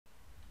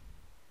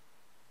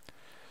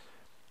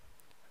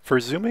For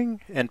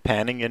zooming and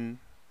panning in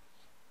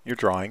your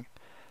drawing,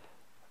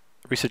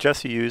 we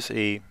suggest you use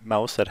a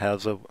mouse that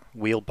has a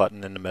wheel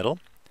button in the middle.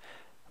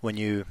 When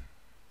you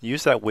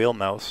use that wheel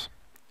mouse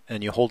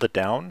and you hold it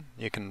down,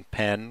 you can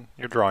pan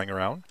your drawing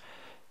around.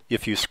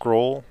 If you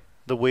scroll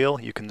the wheel,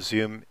 you can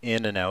zoom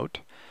in and out.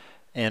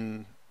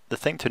 And the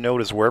thing to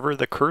note is wherever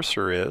the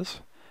cursor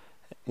is,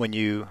 when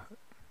you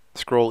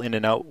scroll in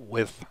and out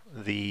with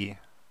the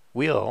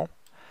wheel,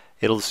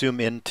 it'll zoom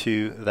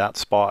into that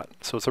spot.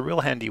 So it's a real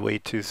handy way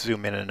to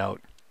zoom in and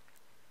out.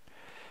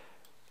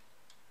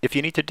 If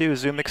you need to do a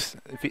zoom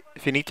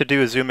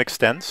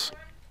extents,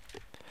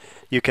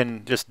 you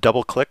can just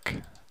double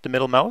click the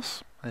middle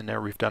mouse, and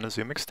there we've done a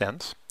zoom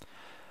extents.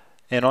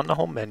 And on the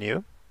home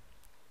menu,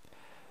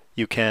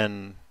 you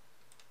can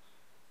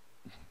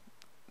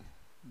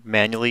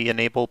manually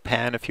enable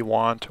pan if you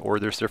want, or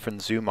there's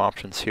different zoom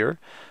options here.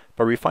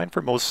 But we find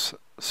for most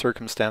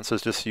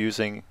circumstances just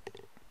using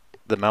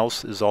the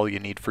mouse is all you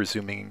need for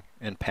zooming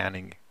and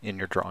panning in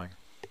your drawing.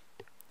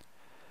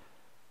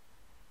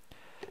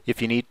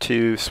 If you need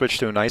to switch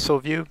to an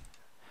ISO view,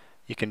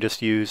 you can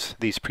just use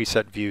these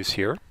preset views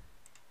here.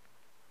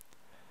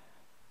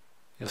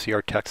 You'll see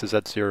our text is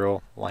at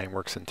 0, line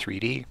works in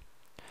 3D.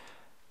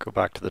 Go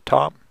back to the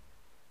top.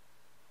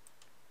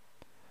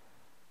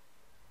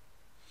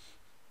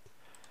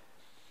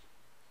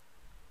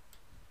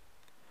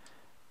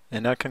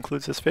 And that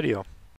concludes this video.